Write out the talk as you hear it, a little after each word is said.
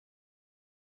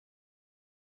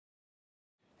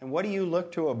And what do you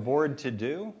look to a board to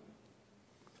do?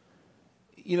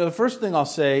 You know, the first thing I'll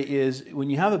say is when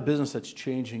you have a business that's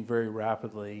changing very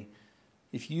rapidly,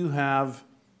 if you have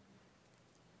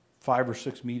 5 or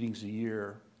 6 meetings a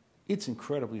year, it's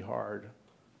incredibly hard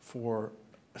for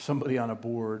somebody on a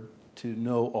board to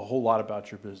know a whole lot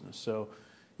about your business. So,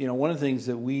 you know, one of the things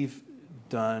that we've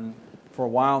done for a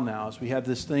while now is we have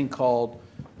this thing called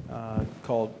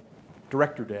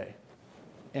Director Day.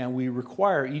 And we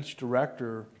require each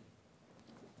director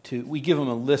we give them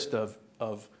a list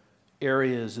of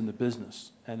areas in the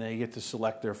business, and they get to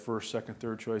select their first, second,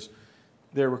 third choice.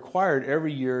 They're required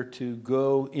every year to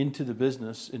go into the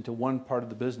business, into one part of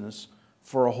the business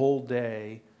for a whole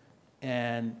day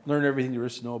and learn everything there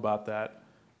is to know about that.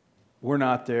 We're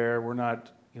not there. We're not,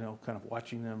 you know, kind of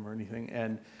watching them or anything.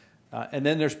 And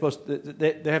then they're supposed to,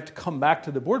 they have to come back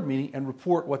to the board meeting and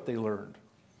report what they learned.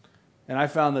 And I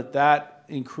found that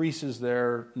increases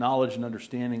their knowledge and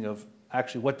understanding of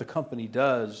actually what the company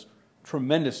does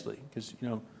tremendously. Because, you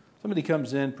know, somebody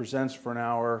comes in, presents for an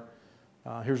hour,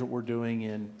 here's what we're doing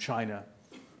in China.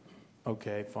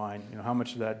 Okay, fine. You know, how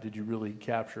much of that did you really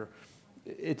capture?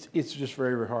 It's just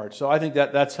very, very hard. So I think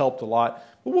that's helped a lot.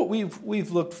 But what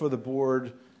we've looked for the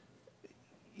board,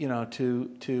 you know,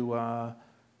 to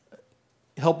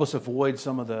help us avoid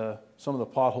some of the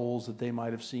potholes that they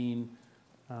might have seen,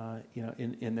 you know,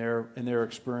 in their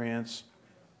experience,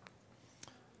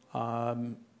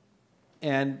 and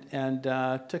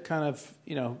to kind of,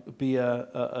 you know, be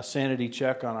a sanity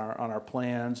check on our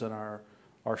plans and our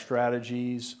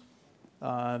strategies.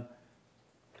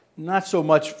 Not so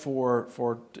much for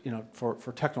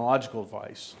technological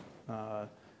advice,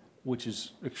 which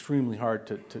is extremely hard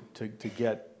to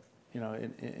get, you know,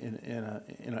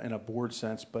 in a board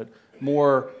sense, but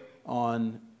more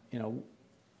on, you know,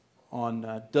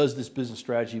 on does this business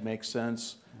strategy make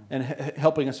sense, and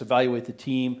helping us evaluate the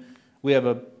team. We have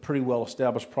a pretty well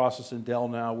established process in Dell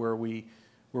now where we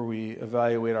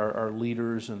evaluate our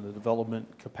leaders and the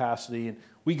development capacity, and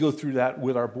we go through that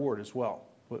with our board as well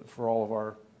for all of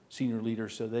our senior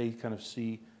leaders, so they kind of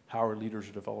see how our leaders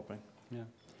are developing. Yeah.